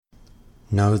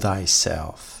Know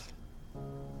thyself.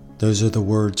 Those are the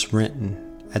words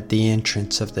written at the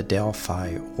entrance of the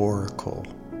Delphi Oracle.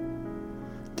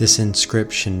 This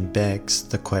inscription begs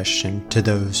the question to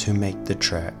those who make the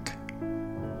trek.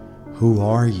 Who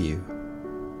are you?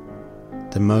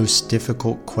 The most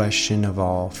difficult question of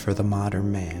all for the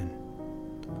modern man.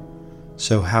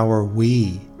 So how are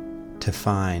we to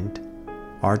find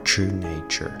our true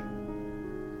nature,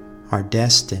 our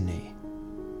destiny?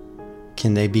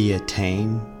 Can they be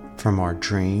attained from our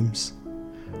dreams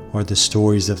or the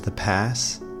stories of the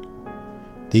past?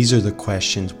 These are the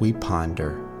questions we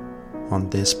ponder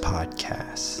on this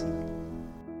podcast.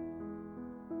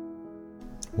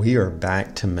 We are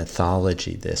back to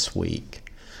mythology this week.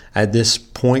 At this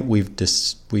point, we've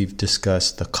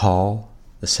discussed the call,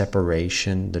 the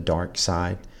separation, the dark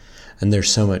side, and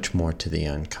there's so much more to the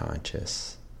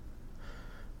unconscious.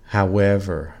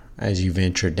 However, as you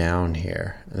venture down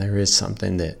here, there is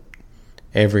something that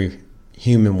every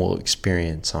human will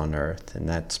experience on earth, and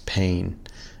that's pain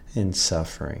and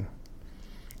suffering.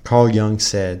 Carl Jung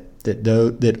said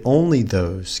that only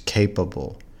those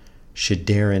capable should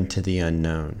dare into the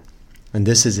unknown, and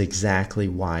this is exactly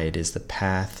why it is the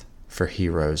path for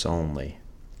heroes only.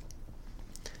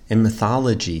 In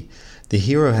mythology, the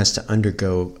hero has to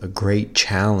undergo a great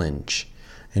challenge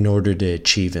in order to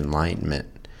achieve enlightenment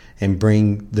and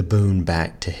bring the boon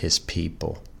back to his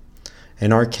people.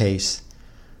 In our case,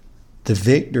 the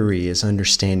victory is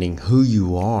understanding who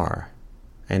you are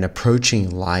and approaching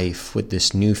life with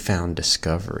this newfound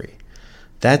discovery.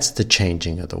 That's the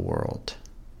changing of the world.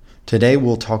 Today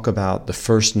we'll talk about the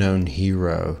first known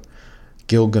hero,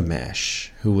 Gilgamesh,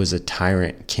 who was a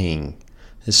tyrant king.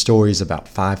 His story is about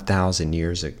 5,000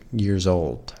 years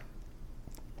old.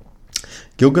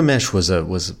 Gilgamesh was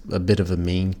a bit of a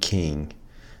mean king,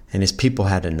 and his people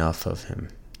had enough of him.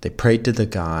 They prayed to the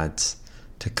gods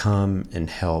to come and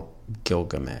help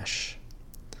Gilgamesh.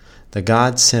 The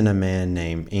gods sent a man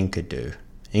named Enkidu.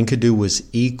 Enkidu was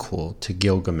equal to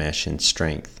Gilgamesh in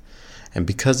strength, and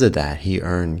because of that, he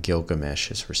earned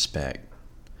Gilgamesh's respect.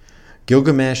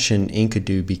 Gilgamesh and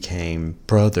Enkidu became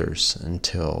brothers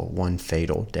until one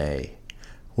fatal day,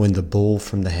 when the bull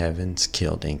from the heavens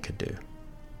killed Enkidu.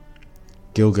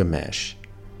 Gilgamesh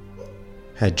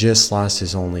had just lost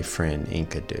his only friend,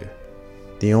 Enkidu.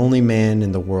 The only man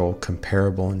in the world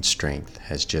comparable in strength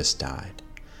has just died.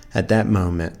 At that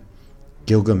moment,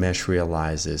 Gilgamesh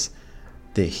realizes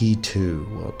that he too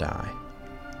will die.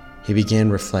 He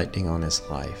began reflecting on his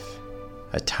life,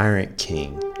 a tyrant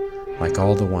king like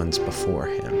all the ones before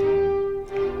him.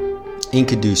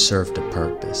 Enkidu served a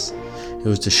purpose. It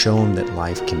was to show him that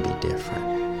life can be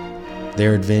different.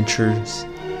 Their adventures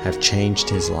have changed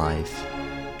his life,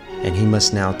 and he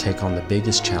must now take on the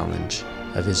biggest challenge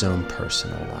of his own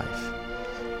personal life.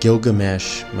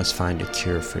 Gilgamesh must find a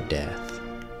cure for death.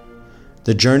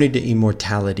 The journey to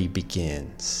immortality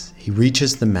begins. He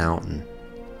reaches the mountain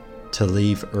to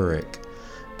leave Uruk,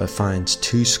 but finds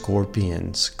 2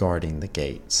 scorpions guarding the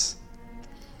gates.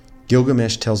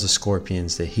 Gilgamesh tells the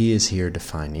scorpions that he is here to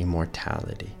find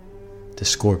immortality. The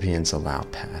scorpions allow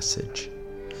passage.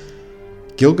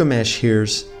 Gilgamesh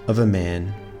hears of a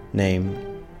man named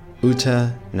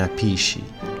Utnapishtim,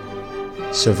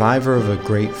 survivor of a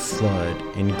great flood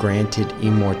and granted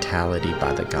immortality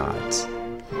by the gods.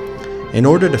 In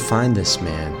order to find this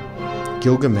man,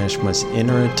 Gilgamesh must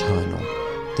enter a tunnel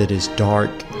that is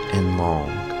dark and long.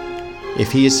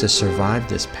 If he is to survive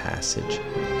this passage,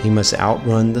 he must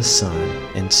outrun the sun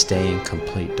and stay in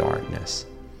complete darkness.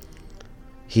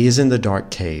 He is in the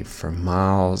dark cave for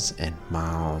miles and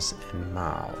miles and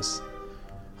miles,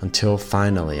 until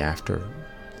finally, after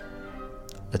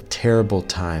a terrible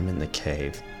time in the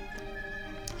cave,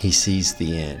 he sees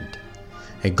the end.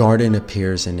 A garden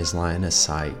appears in his line of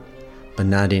sight, but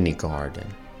not any garden.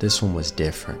 This one was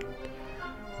different.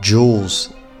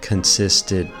 Jewels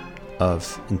consisted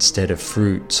of instead of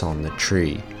fruits on the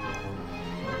tree.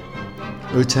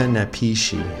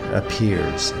 Utnapishtim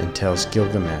appears and tells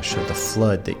Gilgamesh of the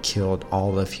flood that killed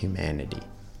all of humanity.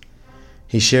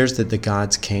 He shares that the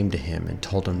gods came to him and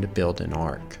told him to build an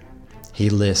ark. He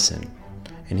listened,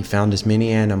 and he found as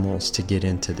many animals to get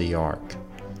into the ark.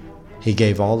 He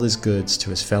gave all his goods to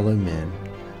his fellow men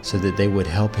so that they would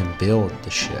help him build the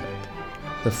ship.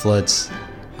 The floods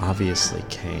obviously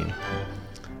came,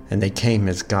 and they came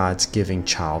as gods giving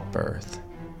childbirth.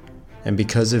 And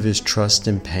because of his trust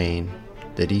and pain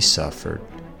that he suffered,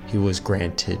 he was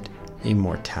granted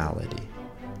immortality.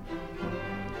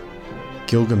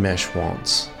 Gilgamesh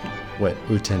wants what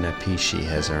Utnapishtim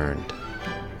has earned,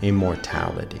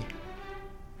 immortality.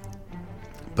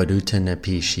 But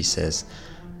Utnapishtim says,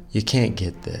 "You can't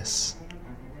get this.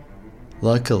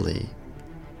 Luckily,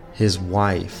 his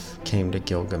wife came to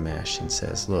Gilgamesh and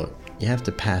says, look, you have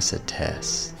to pass a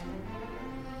test.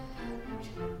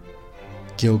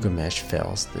 Gilgamesh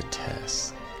fails the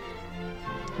test,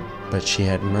 but she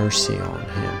had mercy on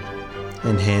him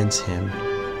and hands him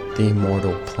the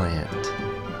immortal plant.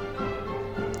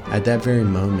 At that very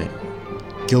moment,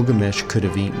 Gilgamesh could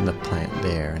have eaten the plant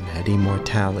there and had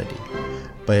immortality,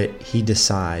 but he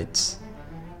decides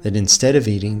that instead of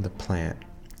eating the plant,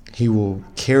 he will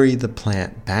carry the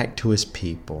plant back to his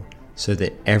people so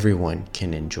that everyone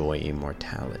can enjoy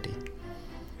immortality.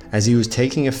 As he was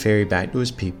taking a ferry back to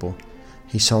his people,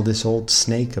 he saw this old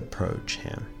snake approach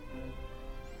him.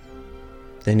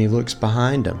 Then he looks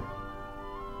behind him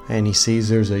and he sees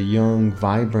there's a young,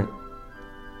 vibrant,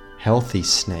 healthy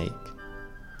snake.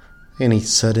 And he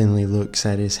suddenly looks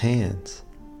at his hands.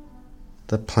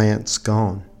 The plant's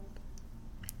gone.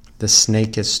 The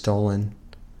snake has stolen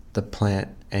the plant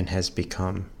and has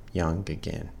become young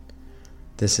again.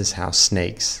 This is how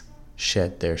snakes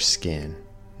shed their skin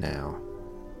now.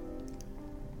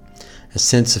 A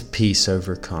sense of peace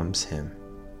overcomes him.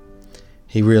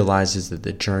 He realizes that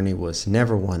the journey was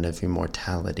never one of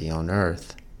immortality on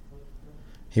earth.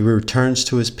 He returns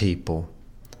to his people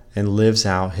and lives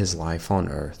out his life on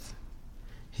earth.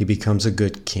 He becomes a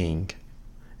good king,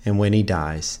 and when he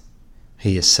dies,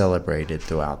 he is celebrated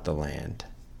throughout the land.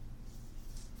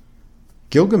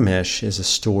 Gilgamesh is a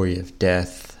story of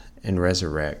death and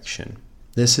resurrection.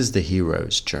 This is the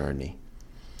hero's journey.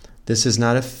 This is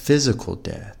not a physical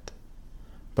death,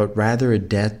 but rather a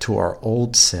death to our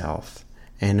old self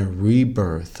and a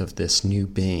rebirth of this new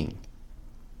being.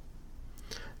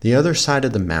 The other side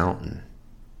of the mountain,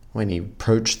 when he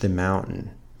approached the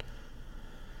mountain,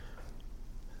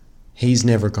 he's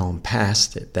never gone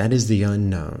past it. That is the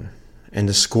unknown. And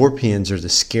the scorpions are the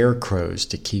scarecrows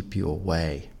to keep you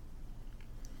away.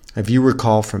 If you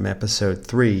recall from episode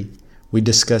 3, we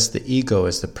discussed the ego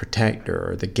as the protector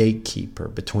or the gatekeeper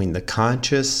between the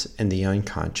conscious and the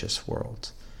unconscious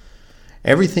worlds.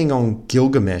 Everything on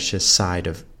Gilgamesh's side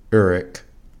of Uruk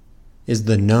is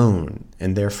the known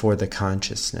and therefore the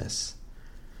consciousness.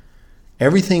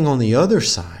 Everything on the other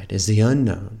side is the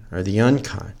unknown or the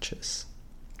unconscious.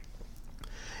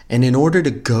 And in order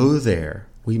to go there,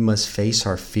 we must face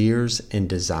our fears and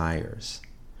desires,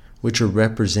 which are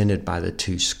represented by the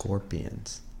two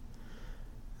scorpions.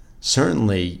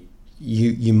 Certainly,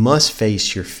 you must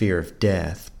face your fear of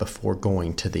death before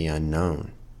going to the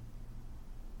unknown.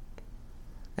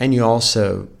 And you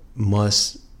also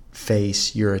must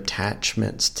face your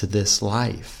attachments to this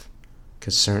life,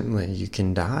 because certainly you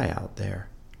can die out there.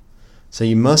 So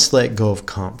you must let go of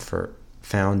comfort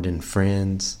found in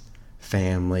friends,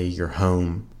 family, your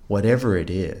home, whatever it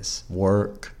is,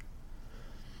 work.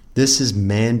 This is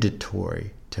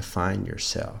mandatory to find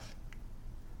yourself.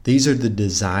 These are the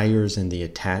desires and the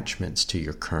attachments to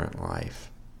your current life.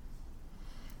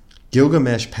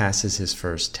 Gilgamesh passes his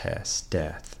first test,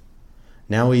 death.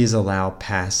 Now he is allowed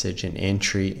passage and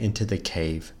entry into the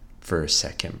cave for a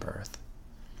second birth.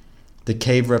 The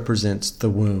cave represents the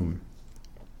womb.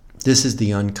 This is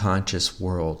the unconscious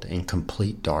world in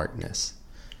complete darkness.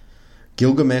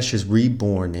 Gilgamesh is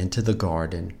reborn into the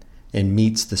garden and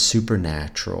meets the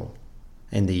supernatural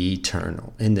and the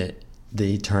eternal, in the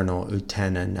eternal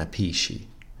Uttanapishti.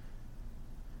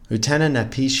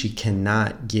 Uttanapishti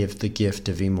cannot give the gift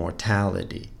of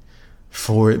immortality,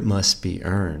 for it must be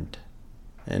earned.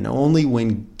 And only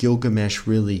when Gilgamesh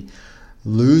really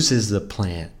loses the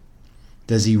plant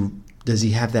does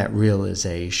he have that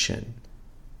realization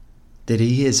that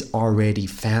he has already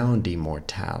found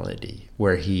immortality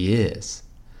where he is.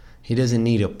 He doesn't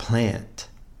need a plant.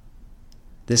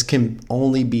 This can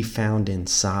only be found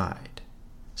inside.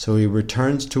 So he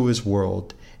returns to his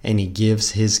world and he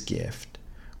gives his gift,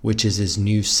 which is his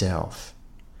new self.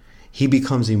 He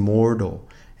becomes immortal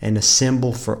and a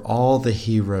symbol for all the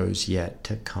heroes yet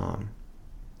to come.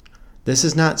 This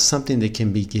is not something that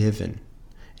can be given.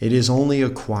 It is only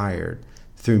acquired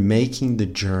through making the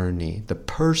journey, the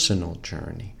personal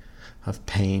journey of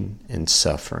pain and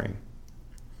suffering.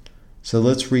 So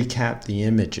let's recap the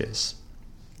images.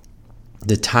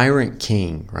 The tyrant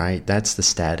king, right? That's the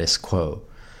status quo.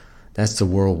 That's the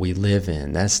world we live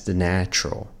in. That's the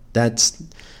natural.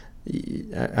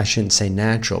 I shouldn't say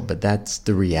natural, but that's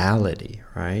the reality,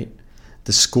 right?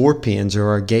 The scorpions are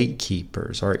our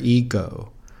gatekeepers, our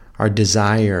ego, our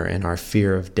desire and our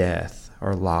fear of death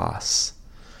or loss.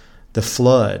 The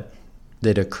flood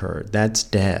that occurred, that's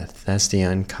death. That's the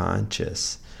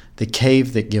unconscious. The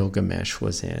cave that Gilgamesh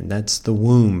was in, that's the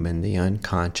womb and the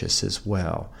unconscious as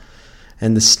well.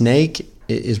 And the snake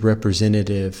is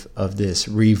representative of this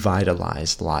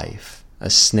revitalized life, a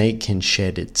snake can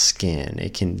shed its skin.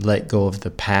 It can let go of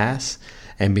the past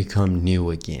and become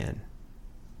new again.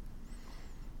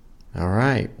 All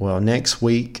right, well, next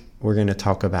week we're going to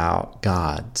talk about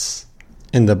gods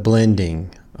and the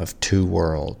blending of two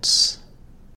worlds.